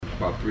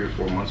About 3 or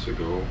 4 months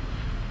ago,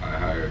 I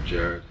hired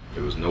Jared.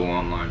 There was no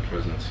online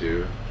presence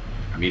here.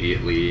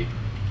 Immediately,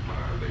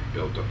 they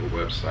built up a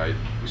website.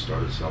 We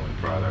started selling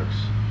products.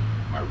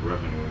 My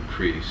revenue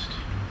increased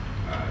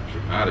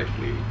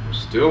dramatically. We're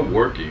still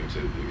working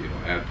to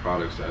add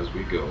products as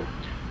we go.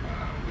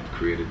 We've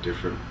created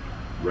different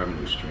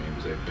revenue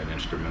streams. They've been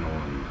instrumental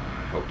in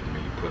helping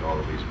me put all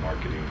of these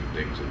marketing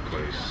things in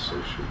place,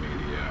 social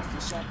media.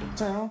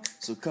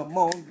 So come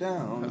on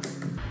down.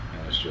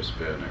 And it's just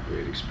been a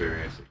great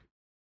experience.